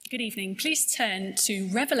Good evening. Please turn to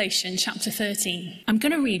Revelation chapter 13. I'm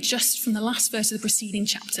going to read just from the last verse of the preceding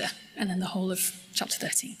chapter and then the whole of chapter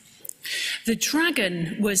 13. The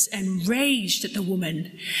dragon was enraged at the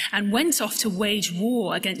woman and went off to wage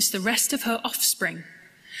war against the rest of her offspring,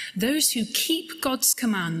 those who keep God's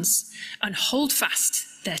commands and hold fast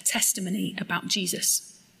their testimony about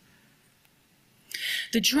Jesus.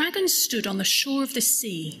 The dragon stood on the shore of the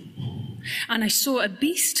sea, and I saw a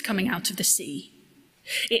beast coming out of the sea.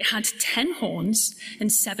 It had 10 horns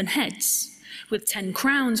and 7 heads, with 10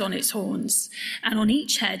 crowns on its horns, and on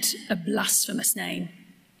each head a blasphemous name.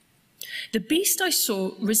 The beast I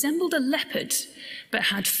saw resembled a leopard, but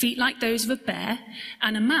had feet like those of a bear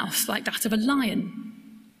and a mouth like that of a lion.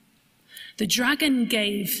 The dragon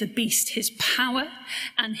gave the beast his power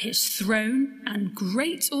and his throne and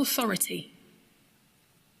great authority.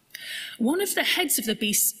 One of the heads of the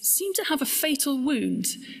beast seemed to have a fatal wound,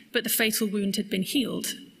 but the fatal wound had been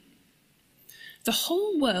healed. The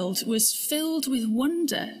whole world was filled with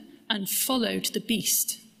wonder and followed the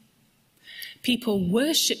beast. People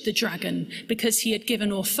worshipped the dragon because he had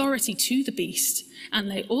given authority to the beast,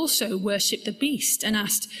 and they also worshipped the beast and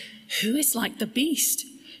asked, "Who is like the beast?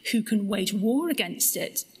 Who can wage war against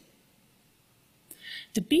it?"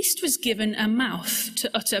 The beast was given a mouth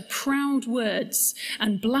to utter proud words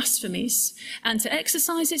and blasphemies and to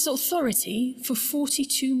exercise its authority for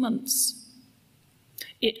 42 months.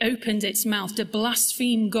 It opened its mouth to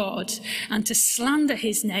blaspheme God and to slander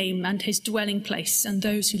his name and his dwelling place and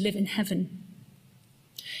those who live in heaven.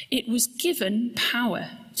 It was given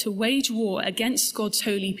power to wage war against God's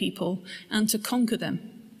holy people and to conquer them.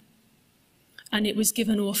 And it was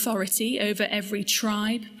given authority over every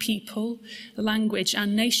tribe, people, language,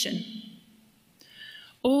 and nation.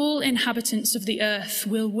 All inhabitants of the earth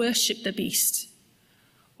will worship the beast,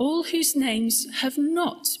 all whose names have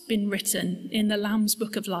not been written in the Lamb's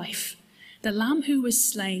book of life, the Lamb who was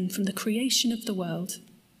slain from the creation of the world.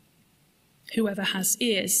 Whoever has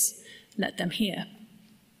ears, let them hear.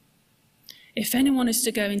 If anyone is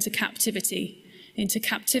to go into captivity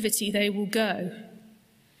they will go.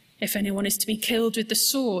 If anyone is to be killed with the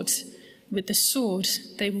sword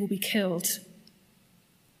they will be killed.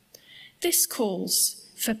 This calls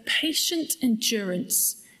for patient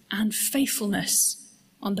endurance and faithfulness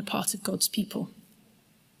on the part of God's people.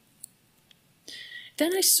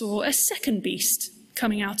 Then I saw a second beast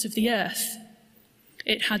coming out of the earth.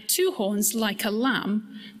 It had 2 horns like a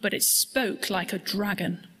lamb, but it spoke like a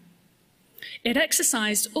dragon. It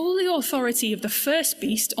exercised all the authority of the first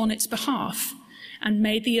beast on its behalf, and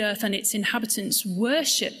made the earth and its inhabitants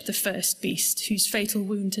worship the first beast whose fatal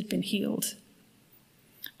wound had been healed.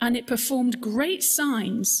 And it performed great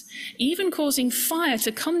signs, even causing fire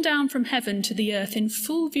to come down from heaven to the earth in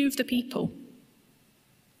full view of the people.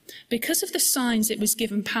 Because of the signs it was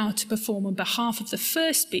given power to perform on behalf of the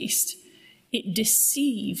first beast, it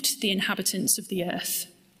deceived the inhabitants of the earth.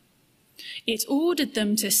 It ordered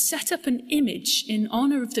them to set up an image in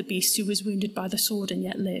honor of the beast who was wounded by the sword and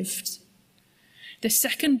yet lived. The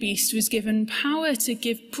second beast was given power to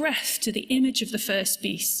give breath to the image of the first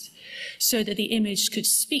beast, so that the image could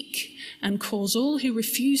speak and cause all who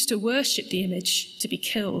refused to worship the image to be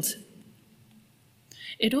killed.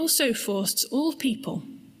 It also forced all people,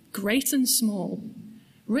 great and small,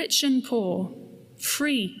 rich and poor,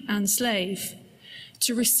 free and slave,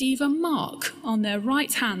 to receive a mark on their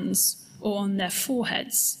right hands or on their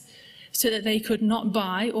foreheads, so that they could not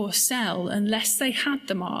buy or sell unless they had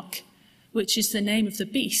the mark, which is the name of the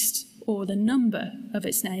beast or the number of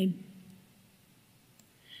its name.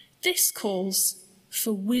 This calls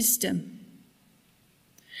for wisdom.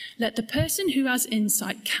 Let the person who has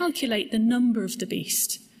insight calculate the number of the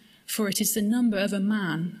beast, for it is the number of a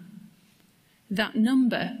man. That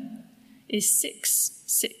number is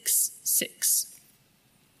 666.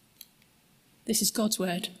 This is God's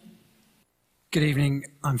word. Good evening.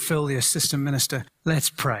 I'm Phil, the assistant minister. Let's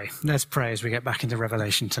pray. Let's pray as we get back into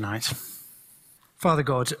Revelation tonight. Father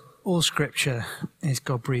God, all scripture is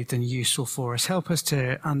God-breathed and useful for us. Help us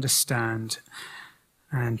to understand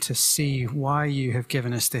and to see why you have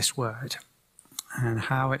given us this word and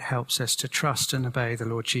how it helps us to trust and obey the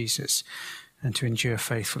Lord Jesus and to endure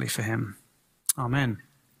faithfully for him. Amen.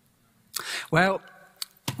 Well,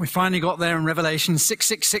 we finally got there in Revelation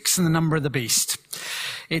 666 and the number of the beast.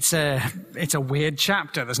 It's a weird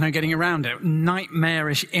chapter. There's no getting around it.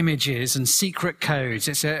 Nightmarish images and secret codes.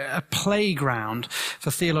 It's a playground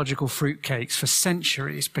for theological fruitcakes for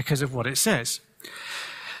centuries because of what it says.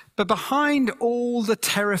 But behind all the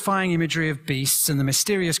terrifying imagery of beasts and the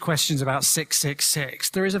mysterious questions about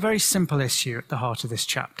 666, there is a very simple issue at the heart of this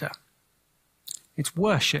chapter. It's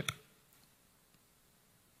worship.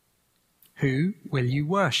 Who will you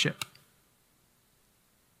worship?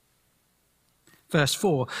 Verse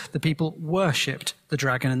 4, the people worshipped the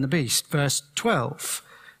dragon and the beast. Verse 12,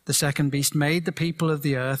 the second beast made the people of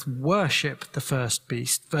the earth worship the first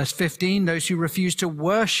beast. Verse 15, those who refuse to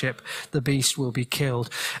worship the beast will be killed.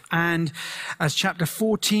 And as chapter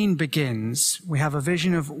 14 begins, we have a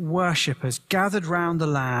vision of worshippers gathered round the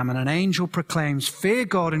Lamb, and an angel proclaims, "Fear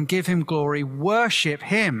God and give him glory, worship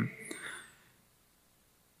him."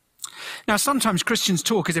 Now, sometimes Christians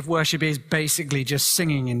talk as if worship is basically just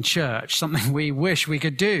singing in church, something we wish we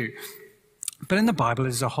could do. But in the Bible,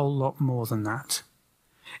 it's a whole lot more than that.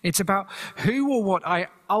 It's about who or what I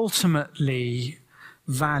ultimately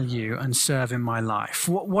value and serve in my life,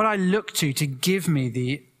 what I look to give me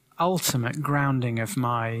the ultimate grounding of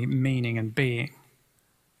my meaning and being.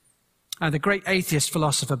 The great atheist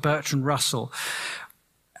philosopher Bertrand Russell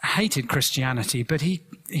hated Christianity, but he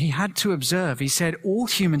had to observe. He said all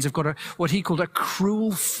humans have got what he called a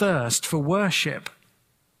cruel thirst for worship.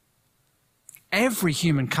 Every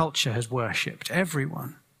human culture has worshipped,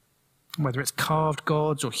 everyone. Whether it's carved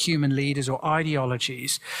gods or human leaders or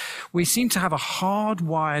ideologies, we seem to have a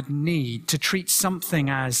hardwired need to treat something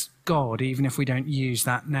as God, even if we don't use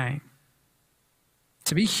that name.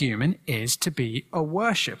 To be human is to be a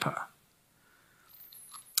worshipper.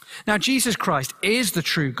 Now, Jesus Christ is the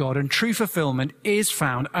true God, and true fulfillment is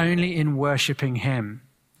found only in worshipping him.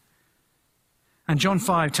 And John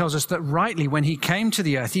 5 tells us that rightly, when he came to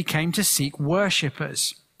the earth, he came to seek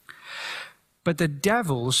worshippers. But the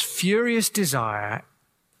devil's furious desire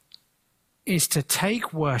is to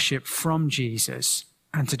take worship from Jesus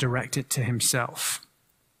and to direct it to himself.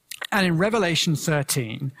 And in Revelation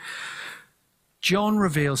 13, John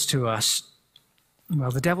reveals to us,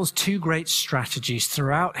 well, the devil's two great strategies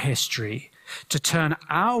throughout history to turn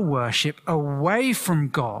our worship away from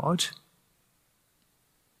God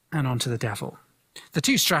and onto the devil. The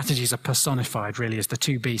two strategies are personified really as the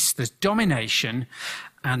two beasts. There's domination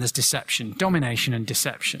and there's deception. Domination and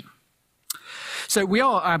deception. So we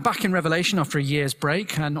are back in Revelation after a year's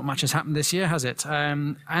break. Not much has happened this year, has it?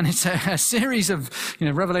 And it's a series of,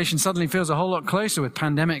 Revelation suddenly feels a whole lot closer with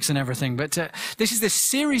pandemics and everything. But this is this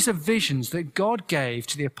series of visions that God gave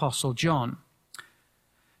to the Apostle John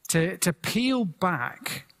to peel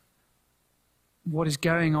back what is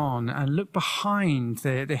going on and look behind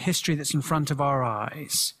the history that's in front of our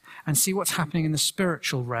eyes and see what's happening in the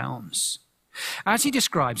spiritual realms. As he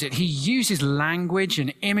describes it, he uses language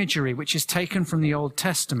and imagery which is taken from the Old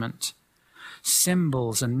Testament,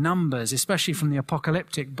 symbols and numbers, especially from the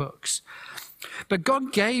apocalyptic books. But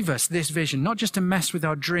God gave us this vision not just to mess with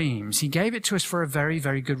our dreams. He gave it to us for a very,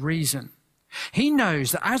 very good reason. He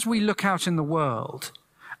knows that as we look out in the world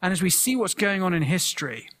and as we see what's going on in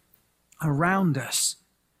history around us,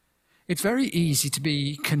 it's very easy to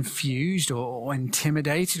be confused or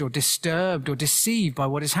intimidated or disturbed or deceived by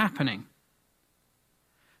what is happening.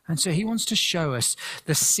 And so he wants to show us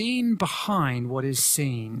the scene behind what is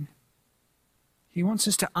seen. He wants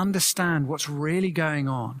us to understand what's really going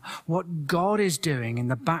on, what God is doing in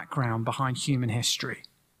the background behind human history.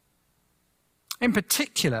 In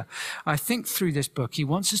particular, I think through this book, he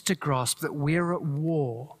wants us to grasp that we're at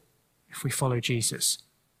war if we follow Jesus.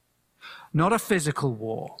 Not a physical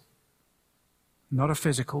war. Not a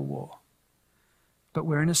physical war. But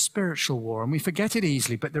we're in a spiritual war, and we forget it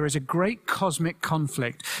easily, but there is a great cosmic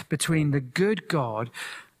conflict between the good God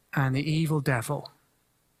and the evil devil.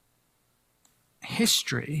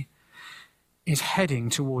 History is heading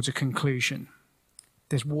towards a conclusion.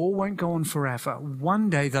 This war won't go on forever. One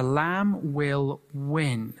day the Lamb will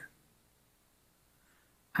win.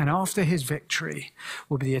 And after his victory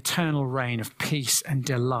will be the eternal reign of peace and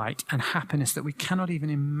delight and happiness that we cannot even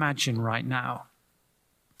imagine right now.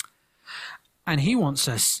 And he wants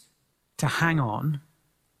us to hang on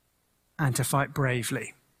and to fight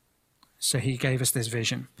bravely. So he gave us this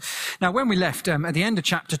vision. Now, when we left, at the end of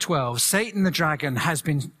chapter 12, Satan the dragon has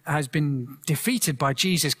been defeated by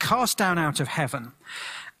Jesus, cast down out of heaven.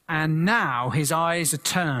 And now his eyes are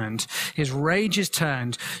turned, his rage is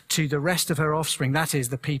turned to the rest of her offspring, that is,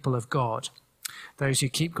 the people of God, those who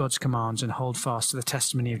keep God's commands and hold fast to the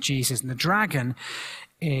testimony of Jesus. And the dragon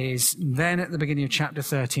is then at the beginning of chapter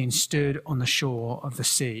 13 stood on the shore of the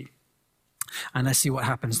sea. And let's see what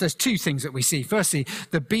happens. There's two things that we see. Firstly,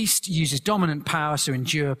 the beast uses dominant power, so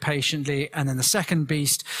endure patiently. And then the second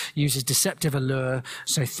beast uses deceptive allure,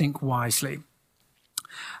 so think wisely.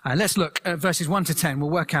 Let's look at verses 1 to 10.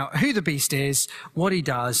 We'll work out who the beast is, what he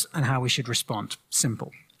does, and how we should respond.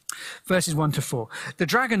 Simple. Verses 1 to 4. The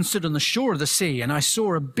dragon stood on the shore of the sea, and I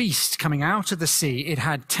saw a beast coming out of the sea. It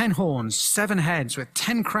had 10 horns, 7 heads, with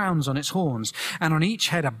 10 crowns on its horns, and on each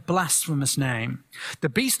head a blasphemous name. The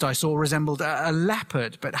beast I saw resembled a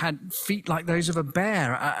leopard, but had feet like those of a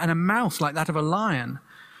bear, and a mouth like that of a lion.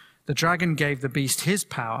 The dragon gave the beast his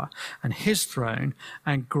power, and his throne,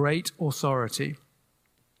 and great authority.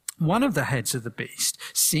 One of the heads of the beast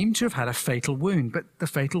seemed to have had a fatal wound, but the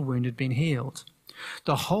fatal wound had been healed.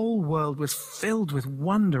 The whole world was filled with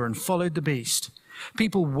wonder and followed the beast.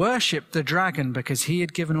 People worshipped the dragon because he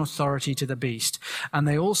had given authority to the beast. And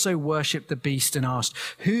they also worshipped the beast and asked,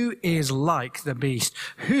 "Who is like the beast?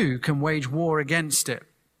 Who can wage war against it?"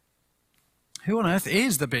 Who on earth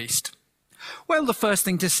is the beast? Well, the first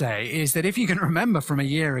thing to say is that if you can remember from a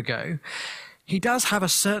year ago, he does have a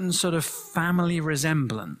certain sort of family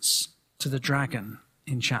resemblance to the dragon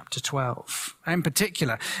in chapter 12. In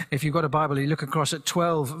particular, if you've got a Bible, you look across at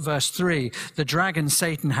 12 verse 3, the dragon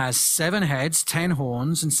Satan has 7 heads, 10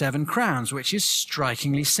 horns, and 7 crowns, which is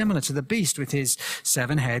strikingly similar to the beast with his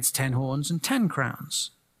 7 heads, 10 horns, and 10 crowns.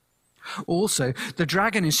 Also, the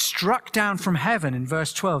dragon is struck down from heaven in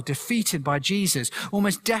verse 12, defeated by Jesus,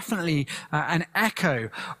 almost definitely an echo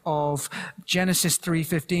of Genesis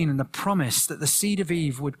 3:15 and the promise that the seed of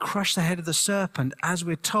Eve would crush the head of the serpent. As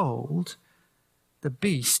we're told, the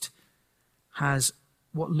beast has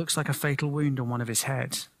what looks like a fatal wound on one of his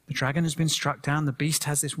head. The dragon has been struck down. The beast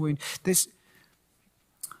has this wound. The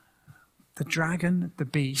dragon, the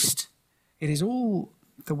beast, it is all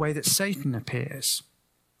the way that Satan appears.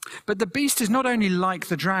 But the beast is not only like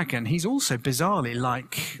the dragon, he's also bizarrely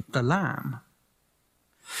like the lamb.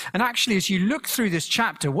 And actually, as you look through this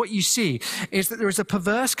chapter, what you see is that there is a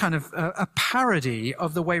perverse kind of a parody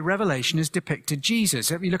of the way Revelation has depicted Jesus.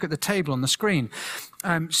 If you look at the table on the screen.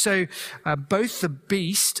 Both the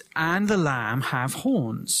beast and the lamb have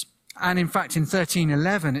horns. And in fact, in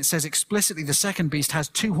 13:11, it says explicitly the second beast has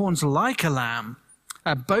 2 horns like a lamb.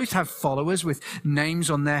 Both have followers with names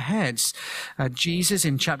on their heads. Jesus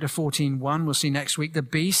in chapter 14:1, we'll see next week, the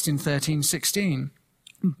beast in 13:16.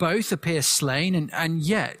 Both appear slain, and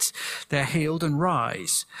yet they're healed and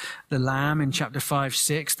rise. The lamb in chapter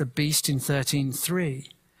 5:6, the beast in 13:3.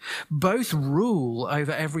 Both rule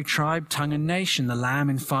over every tribe, tongue, and nation. The lamb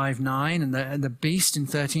in 5:9 and the beast in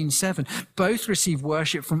 13:7. Both receive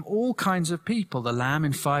worship from all kinds of people. The lamb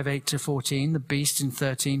in 5:8 to 14, the beast in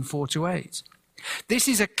 13:4 to 8. This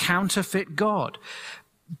is a counterfeit God,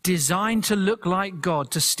 designed to look like God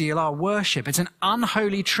to steal our worship. It's an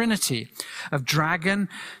unholy trinity of dragon,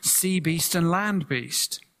 sea beast, and land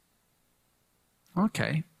beast.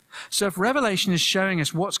 Okay, so if Revelation is showing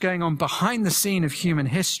us what's going on behind the scene of human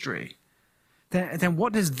history, then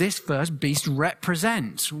what does this first beast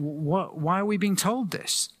represent? Why are we being told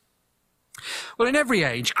this? Well, in every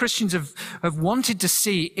age, Christians have wanted to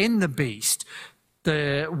see in the beast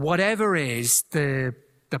whatever is the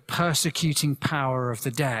persecuting power of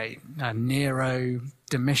the day, Nero,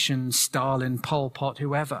 Domitian, Stalin, Pol Pot,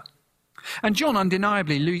 whoever. And John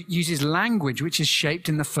undeniably uses language which is shaped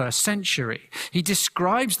in the first century. He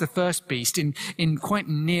describes the first beast in quite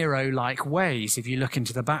Nero-like ways, if you look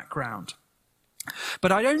into the background.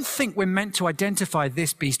 But I don't think we're meant to identify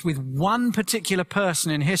this beast with one particular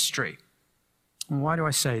person in history. And why do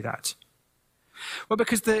I say that? Well,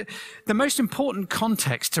 because the most important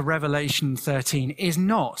context to Revelation 13 is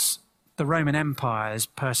not the Roman Empire's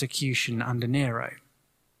persecution under Nero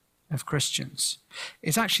of Christians.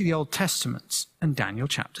 It's actually the Old Testament and Daniel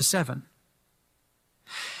chapter 7.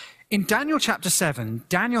 In Daniel chapter 7,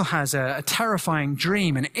 Daniel has a terrifying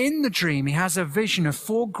dream, and in the dream he has a vision of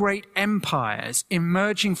 4 great empires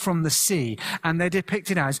emerging from the sea, and they're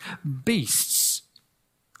depicted as beasts,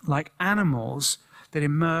 like animals that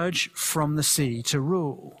emerge from the sea to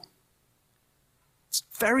rule. It's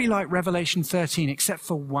very like Revelation 13, except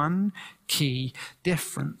for one key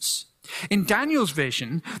difference. In Daniel's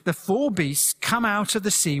vision, the 4 beasts come out of the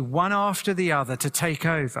sea one after the other to take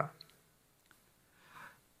over.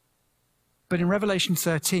 But in Revelation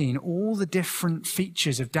 13, all the different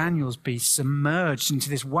features of Daniel's beasts are merged into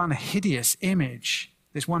this one hideous image,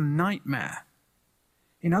 this one nightmare.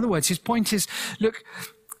 In other words, his point is, look,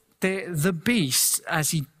 the beast,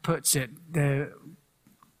 as he puts it, the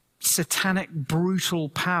satanic, brutal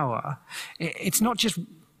power, it's not just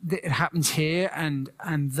that it happens here and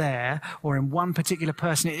there or in one particular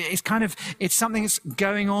person. It's something that's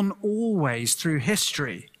going on always through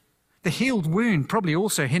history. The healed wound probably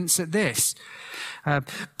also hints at this.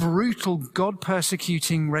 Brutal,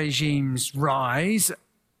 God-persecuting regimes rise,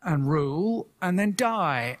 and rule and then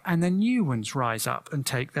die, and then new ones rise up and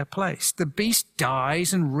take their place. The beast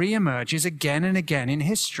dies and re-emerges again and again in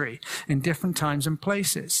history in different times and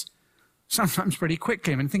places, sometimes pretty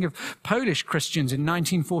quickly. I mean, think of Polish Christians in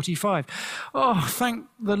 1945. Oh, thank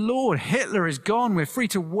the Lord, Hitler is gone. We're free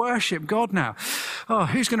to worship God now. Oh,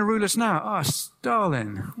 who's going to rule us now? Oh,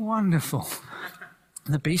 Stalin. Wonderful.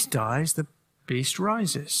 The beast dies, the beast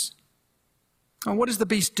rises. And what does the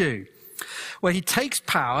beast do? Well, he takes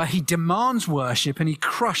power, he demands worship, and he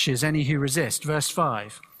crushes any who resist. Verse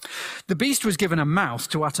 5. The beast was given a mouth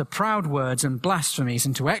to utter proud words and blasphemies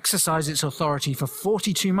and to exercise its authority for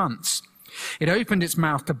 42 months. It opened its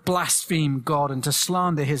mouth to blaspheme God and to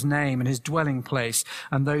slander his name and his dwelling place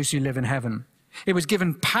and those who live in heaven. It was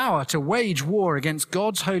given power to wage war against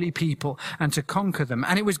God's holy people and to conquer them.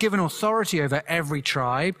 And it was given authority over every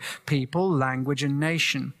tribe, people, language, and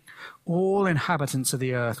nation. All inhabitants of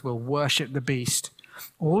the earth will worship the beast,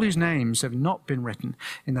 all whose names have not been written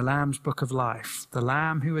in the Lamb's book of life, the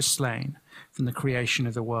Lamb who was slain from the creation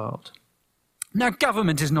of the world. Now,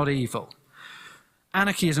 government is not evil.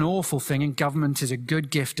 Anarchy is an awful thing, and government is a good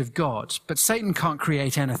gift of God. But Satan can't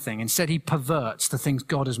create anything. Instead, he perverts the things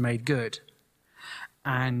God has made good.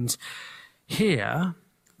 And here,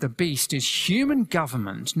 the beast is human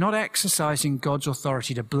government, not exercising God's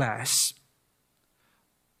authority to bless,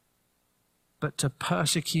 but to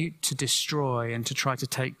persecute, to destroy, and to try to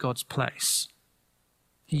take God's place.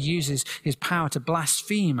 He uses his power to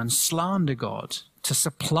blaspheme and slander God, to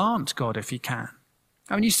supplant God if he can.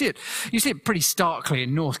 I mean, you see it pretty starkly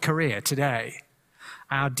in North Korea today.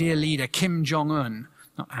 Our dear leader, Kim Jong-un,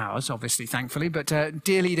 not ours, obviously, thankfully, but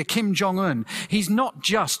dear leader Kim Jong-un, he's not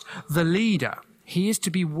just the leader. He is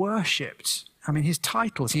to be worshipped. I mean, his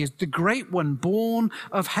titles, he is the great one born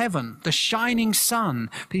of heaven, the shining sun.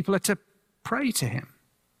 People are to pray to him.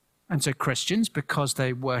 And so Christians, because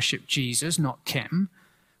they worship Jesus, not Kim,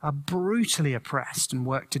 are brutally oppressed and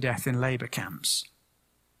worked to death in labor camps.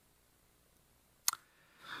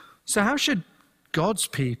 So how should God's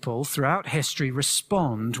people throughout history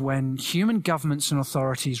respond when human governments and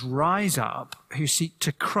authorities rise up who seek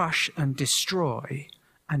to crush and destroy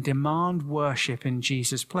and demand worship in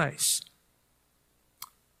Jesus' place?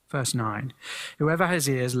 Verse 9, whoever has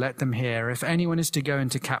ears, let them hear. If anyone is to go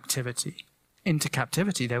into captivity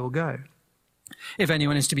they will go. If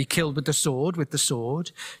anyone is to be killed with the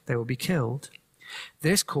sword, they will be killed.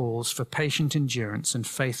 This calls for patient endurance and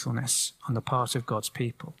faithfulness on the part of God's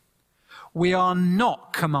people. We are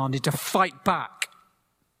not commanded to fight back.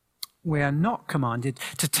 We are not commanded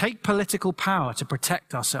to take political power to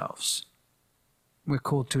protect ourselves. We're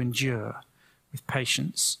called to endure with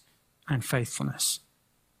patience and faithfulness.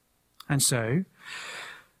 And so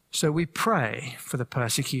we pray for the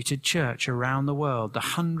persecuted church around the world, the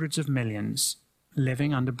hundreds of millions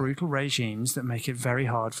living under brutal regimes that make it very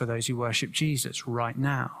hard for those who worship Jesus right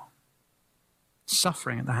now,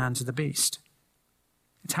 suffering at the hands of the beast.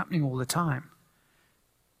 It's happening all the time.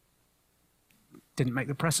 Didn't make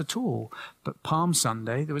the press at all, but Palm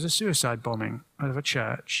Sunday there was a suicide bombing of a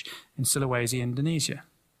church in Sulawesi, Indonesia.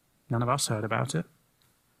 None of us heard about it.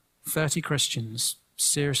 30 Christians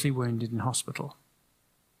seriously wounded in hospital.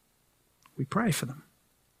 We pray for them.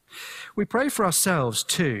 We pray for ourselves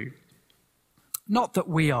too. Not that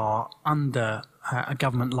we are under a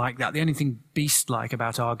government like that. The only thing beast-like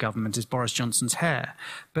about our government is Boris Johnson's hair.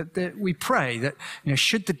 But we pray that,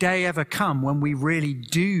 should the day ever come when we really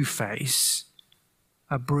do face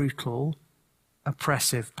a brutal,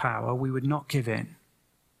 oppressive power, we would not give in,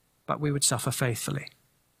 but we would suffer faithfully.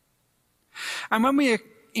 And when we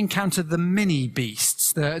encounter the mini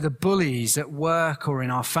beasts, the bullies at work or in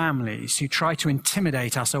our families who try to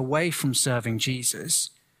intimidate us away from serving Jesus,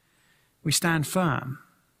 we stand firm,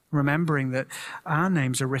 remembering that our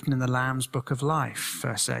names are written in the Lamb's book of life,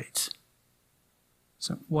 verse 8.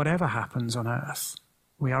 So whatever happens on earth,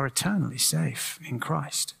 we are eternally safe in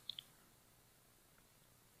Christ.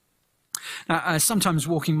 Now, sometimes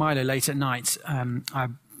walking Milo late at night, I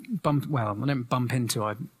don't bump into,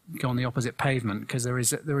 I go on the opposite pavement, because there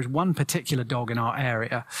is one particular dog in our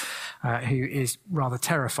area who is rather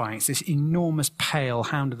terrifying. It's this enormous pale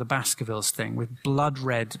Hound of the Baskervilles thing with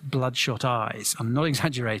blood-red, bloodshot eyes. I'm not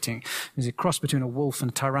exaggerating. It's a cross between a wolf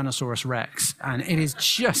and a Tyrannosaurus Rex. And it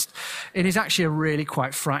is actually a really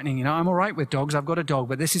quite frightening, I'm all right with dogs, I've got a dog,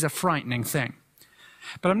 but this is a frightening thing.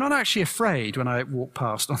 But I'm not actually afraid when I walk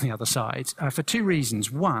past on the other side, for two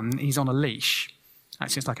reasons. One, he's on a leash.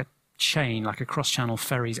 Actually, it's like a chain, like a cross-channel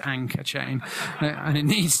ferry's anchor chain, and it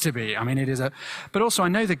needs to be. I mean, it is but also I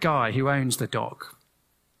know the guy who owns the dog,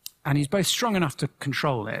 and he's both strong enough to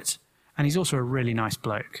control it, and he's also a really nice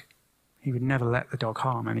bloke. He would never let the dog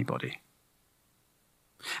harm anybody.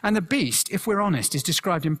 And the beast, if we're honest, is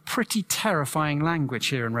described in pretty terrifying language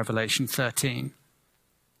here in Revelation 13.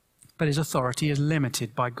 But his authority is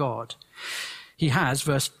limited by God. He has,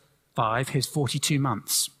 verse 5, his 42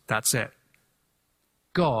 months. That's it.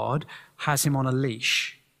 God has him on a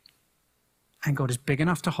leash. And God is big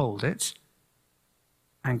enough to hold it.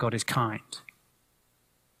 And God is kind.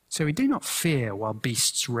 So we do not fear while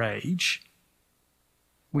beasts rage.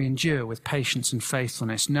 We endure with patience and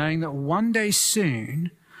faithfulness, knowing that one day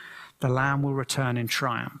soon the Lamb will return in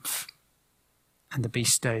triumph and the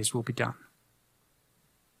beast's days will be done.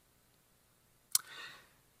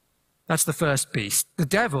 That's the first beast. The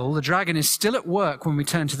devil, the dragon, is still at work when we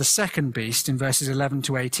turn to the second beast in verses 11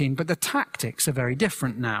 to 18, but the tactics are very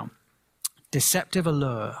different now. Deceptive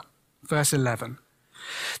allure. Verse 11.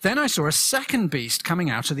 Then I saw a second beast coming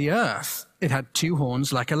out of the earth. It had 2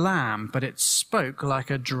 horns like a lamb, but it spoke like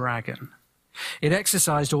a dragon. It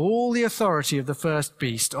exercised all the authority of the first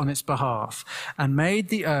beast on its behalf, and made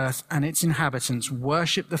the earth and its inhabitants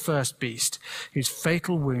worship the first beast, whose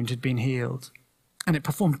fatal wound had been healed. And it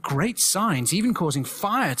performed great signs, even causing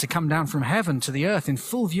fire to come down from heaven to the earth in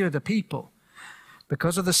full view of the people.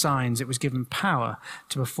 Because of the signs, it was given power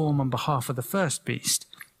to perform on behalf of the first beast.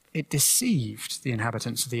 It deceived the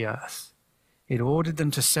inhabitants of the earth. It ordered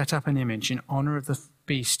them to set up an image in honor of the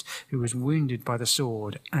beast who was wounded by the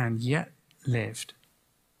sword and yet lived.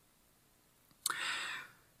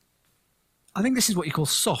 I think this is what you call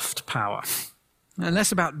soft power. And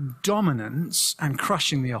less about dominance and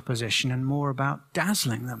crushing the opposition and more about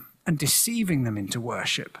dazzling them and deceiving them into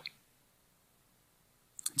worship.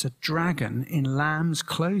 It's a dragon in lamb's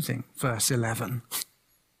clothing, verse 11.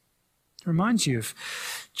 It reminds you of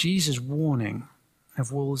Jesus' warning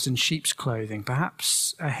of wolves in sheep's clothing,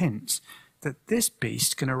 perhaps a hint that this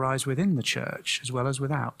beast can arise within the church as well as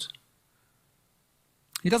without.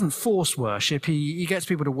 He doesn't force worship. He gets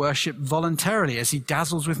people to worship voluntarily as he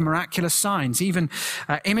dazzles with miraculous signs, even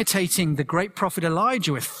imitating the great prophet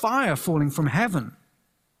Elijah with fire falling from heaven.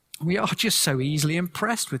 We are just so easily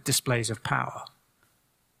impressed with displays of power.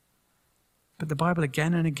 But the Bible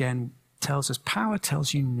again and again tells us power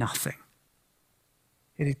tells you nothing.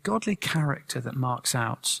 It is godly character that marks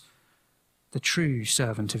out the true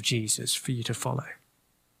servant of Jesus for you to follow.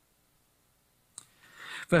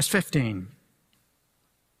 Verse 15.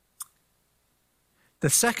 The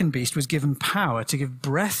second beast was given power to give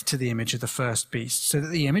breath to the image of the first beast, so that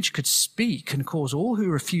the image could speak and cause all who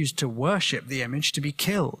refused to worship the image to be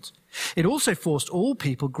killed. It also forced all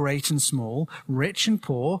people, great and small, rich and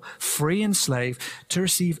poor, free and slave, to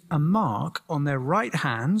receive a mark on their right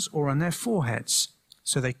hands or on their foreheads.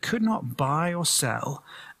 So they could not buy or sell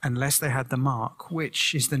unless they had the mark,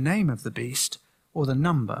 which is the name of the beast or the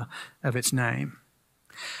number of its name.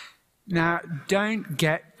 Now, don't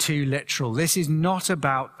get too literal. This is not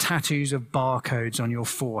about tattoos of barcodes on your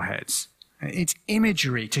foreheads. It's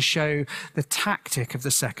imagery to show the tactic of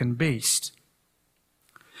the second beast.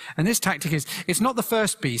 And this tactic is, it's not the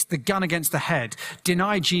first beast, the gun against the head,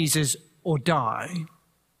 deny Jesus or die.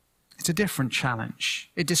 It's a different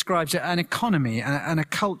challenge. It describes an economy and a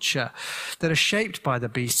culture that are shaped by the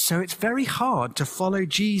beast, so it's very hard to follow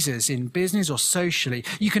Jesus in business or socially.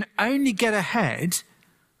 You can only get ahead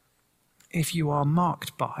if you are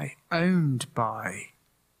marked by, owned by,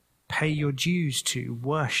 pay your dues to,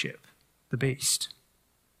 worship the beast.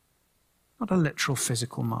 Not a literal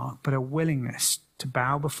physical mark, but a willingness to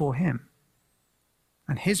bow before him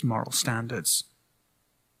and his moral standards.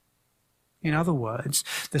 In other words,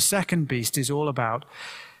 the second beast is all about,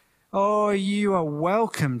 oh, you are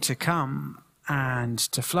welcome to come and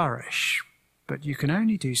to flourish, but you can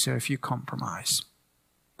only do so if you compromise.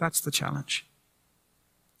 That's the challenge.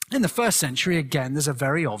 In the first century, again, there's a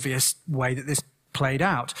very obvious way that this played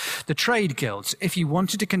out. The trade guilds. If you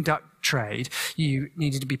wanted to conduct trade, you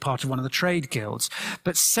needed to be part of one of the trade guilds.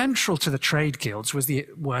 But central to the trade guilds was the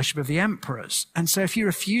worship of the emperors. And so if you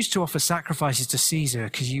refused to offer sacrifices to Caesar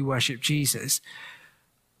because you worship Jesus,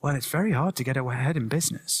 well, it's very hard to get ahead in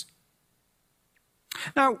business.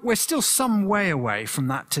 Now, we're still some way away from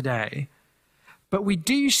that today. But we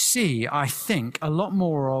do see, I think, a lot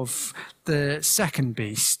more of the second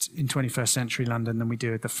beast in 21st century London than we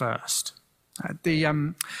do of the first. I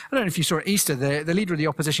don't know if you saw at Easter, the leader of the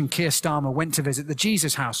opposition, Keir Starmer, went to visit the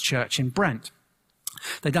Jesus House Church in Brent.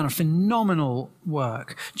 They'd done a phenomenal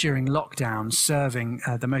work during lockdown, serving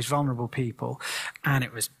the most vulnerable people. And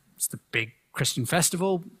it's the big Christian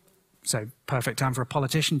festival, so perfect time for a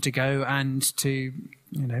politician to go and to,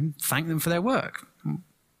 thank them for their work.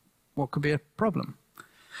 What could be a problem?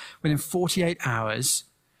 Within 48 hours,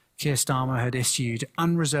 Keir Starmer had issued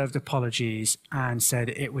unreserved apologies and said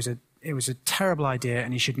it was a terrible idea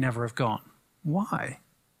and he should never have gone. Why?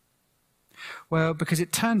 Well, because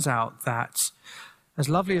it turns out that as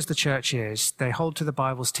lovely as the church is, they hold to the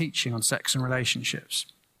Bible's teaching on sex and relationships.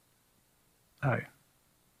 Oh.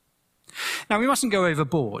 Now, we mustn't go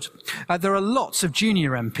overboard. There are lots of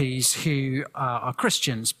junior MPs who are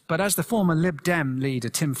Christians, but as the former Lib Dem leader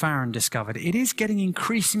Tim Farron discovered, it is getting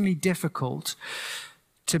increasingly difficult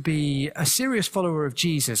to be a serious follower of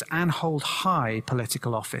Jesus and hold high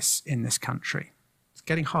political office in this country. It's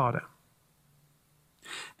getting harder.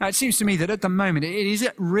 Now, it seems to me that at the moment, it is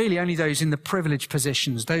really only those in the privileged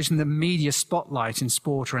positions, those in the media spotlight in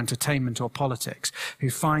sport or entertainment or politics, who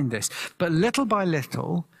find this. But little by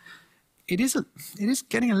little, it is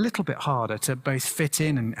getting a little bit harder to both fit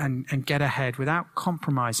in and get ahead without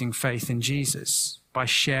compromising faith in Jesus by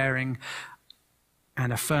sharing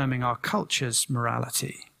and affirming our culture's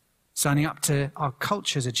morality, signing up to our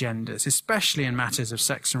culture's agendas, especially in matters of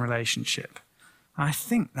sex and relationship. I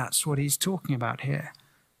think that's what he's talking about here,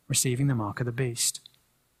 receiving the mark of the beast.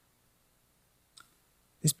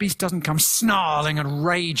 This beast doesn't come snarling and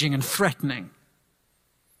raging and threatening.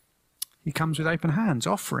 He comes with open hands,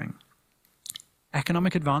 offering.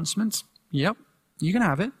 Economic advancements? Yep, you can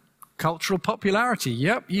have it. Cultural popularity?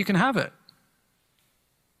 Yep, you can have it.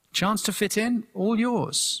 Chance to fit in? All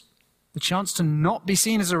yours. The chance to not be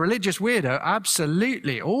seen as a religious weirdo?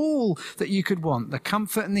 Absolutely. All that you could want. The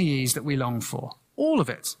comfort and the ease that we long for. All of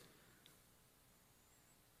it.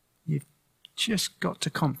 You've just got to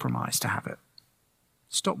compromise to have it.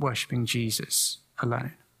 Stop worshipping Jesus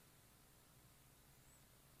alone.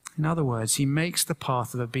 In other words, he makes the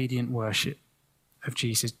path of obedient worship of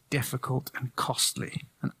Jesus difficult and costly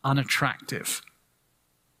and unattractive.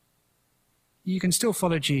 You can still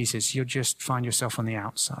follow Jesus, you'll just find yourself on the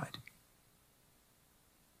outside.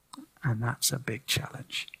 And that's a big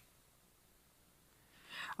challenge.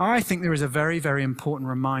 I think there is a very, very important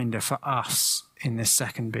reminder for us in this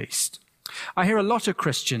second beast. I hear a lot of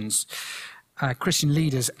Christian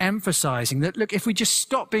leaders emphasizing that, look, if we just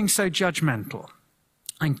stop being so judgmental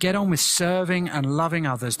and get on with serving and loving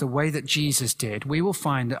others the way that Jesus did, we will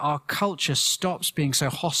find that our culture stops being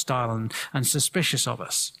so hostile and suspicious of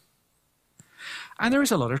us. And there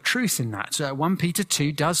is a lot of truth in that. 1 Peter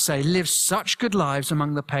 2 does say, live such good lives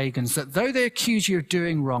among the pagans that though they accuse you of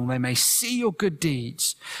doing wrong, they may see your good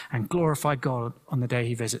deeds and glorify God on the day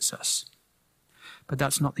he visits us. But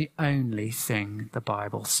that's not the only thing the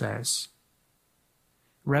Bible says.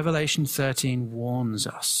 Revelation 13 warns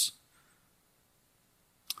us,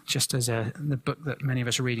 just as the book that many of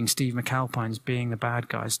us are reading, Steve McAlpine's Being the Bad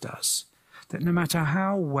Guys, does, that no matter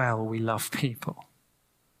how well we love people,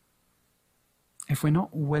 if we're not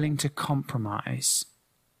willing to compromise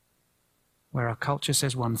where our culture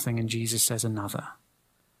says one thing and Jesus says another,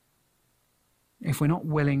 if we're not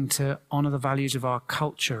willing to honor the values of our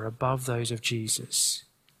culture above those of Jesus,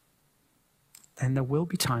 then there will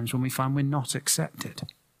be times when we find we're not accepted.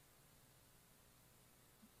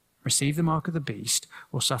 Receive the mark of the beast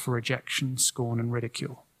or suffer rejection, scorn, and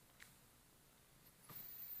ridicule.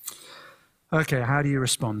 Okay, how do you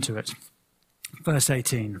respond to it? Verse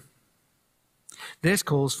 18. This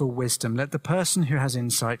calls for wisdom. Let the person who has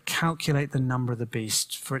insight calculate the number of the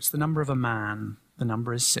beast, for it's the number of a man. The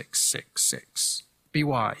number is 666. Be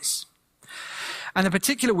wise. And the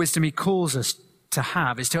particular wisdom he calls us to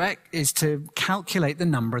have is to calculate the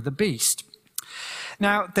number of the beast.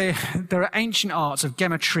 Now, there are ancient arts of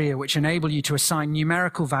gematria which enable you to assign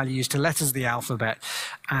numerical values to letters of the alphabet.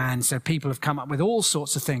 And so people have come up with all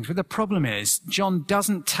sorts of things. But the problem is, John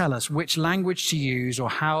doesn't tell us which language to use or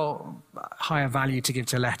how high a value to give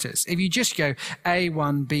to letters. If you just go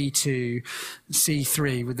A1, B2,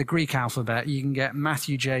 C3 with the Greek alphabet, you can get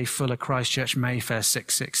Matthew J. Fuller, Christchurch, Mayfair,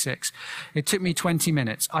 666. It took me 20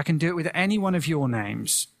 minutes. I can do it with any one of your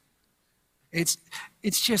names. It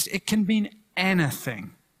can mean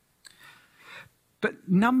anything. But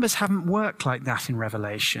numbers haven't worked like that in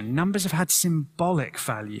Revelation. Numbers have had symbolic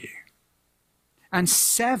value. And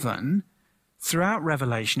 7 throughout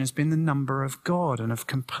Revelation has been the number of God and of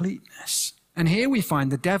completeness. And here we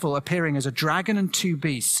find the devil appearing as a dragon and 2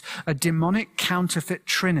 beasts, a demonic counterfeit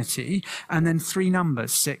trinity, and then 3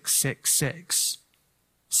 numbers, 666.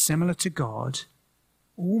 Similar to God,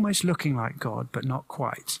 almost looking like God, but not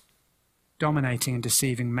quite. Dominating and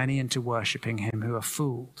deceiving many into worshipping him who are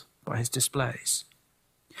fooled by his displays.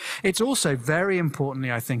 It's also very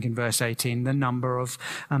importantly, I think, in verse 18, the number of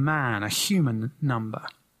a man, a human number.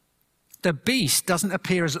 The beast doesn't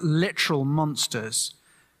appear as literal monsters,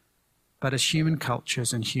 but as human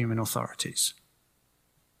cultures and human authorities.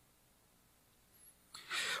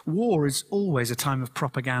 War is always a time of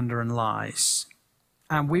propaganda and lies.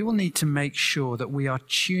 And we will need to make sure that we are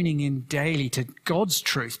tuning in daily to God's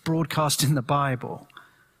truth broadcast in the Bible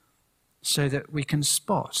so that we can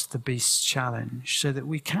spot the beast's challenge, so that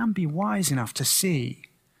we can be wise enough to see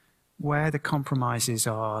where the compromises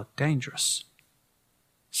are dangerous,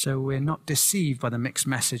 so we're not deceived by the mixed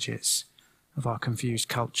messages of our confused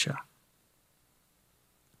culture.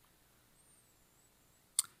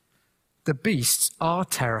 The beasts are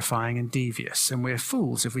terrifying and devious, and we're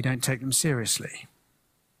fools if we don't take them seriously.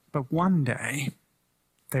 But one day,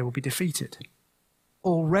 they will be defeated.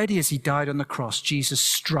 Already as he died on the cross, Jesus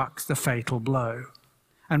struck the fatal blow.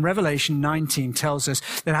 And Revelation 19 tells us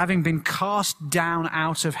that having been cast down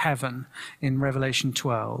out of heaven in Revelation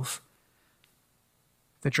 12,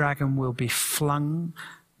 the dragon will be flung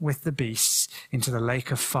with the beasts into the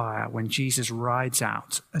lake of fire when Jesus rides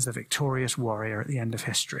out as the victorious warrior at the end of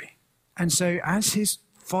history. And so as his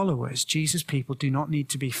followers, Jesus' people, do not need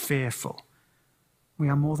to be fearful. We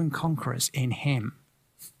are more than conquerors in him.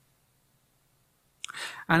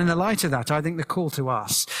 And in the light of that, I think the call to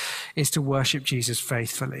us is to worship Jesus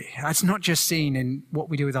faithfully. That's not just seen in what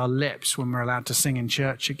we do with our lips when we're allowed to sing in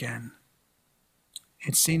church again.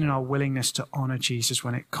 It's seen in our willingness to honor Jesus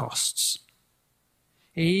when it costs,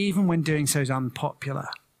 even when doing so is unpopular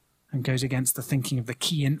and goes against the thinking of the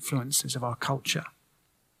key influences of our culture.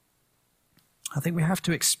 I think we have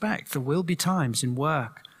to expect there will be times in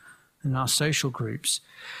work and in our social groups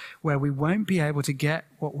where we won't be able to get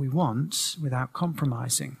what we want without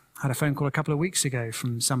compromising. I had a phone call a couple of weeks ago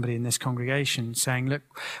from somebody in this congregation saying, look,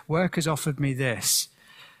 work has offered me this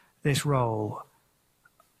role,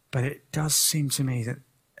 but it does seem to me that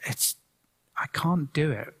I can't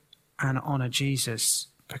do it and honor Jesus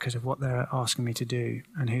because of what they're asking me to do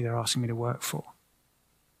and who they're asking me to work for.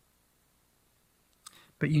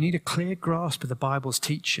 But you need a clear grasp of the Bible's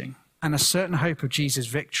teaching and a certain hope of Jesus'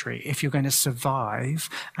 victory if you're going to survive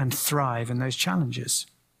and thrive in those challenges.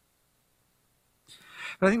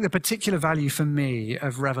 But I think the particular value for me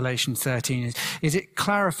of Revelation 13 is it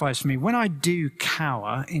clarifies for me when I do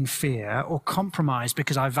cower in fear or compromise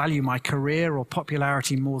because I value my career or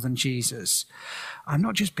popularity more than Jesus, I'm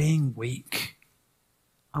not just being weak,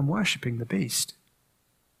 I'm worshipping the beast.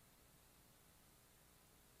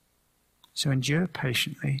 So endure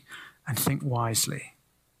patiently and think wisely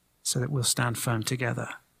so that we'll stand firm together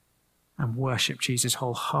and worship Jesus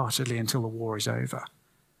wholeheartedly until the war is over.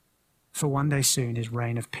 For one day soon his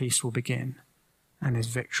reign of peace will begin and his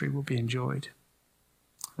victory will be enjoyed.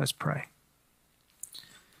 Let's pray.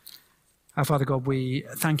 Our Father God, we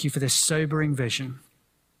thank you for this sobering vision,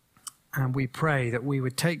 and we pray that we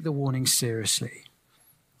would take the warning seriously,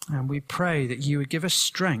 and we pray that you would give us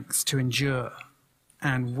strength to endure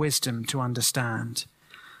and wisdom to understand,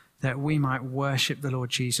 that we might worship the Lord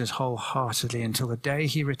Jesus wholeheartedly until the day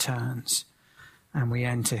he returns and we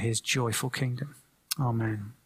enter his joyful kingdom. Amen.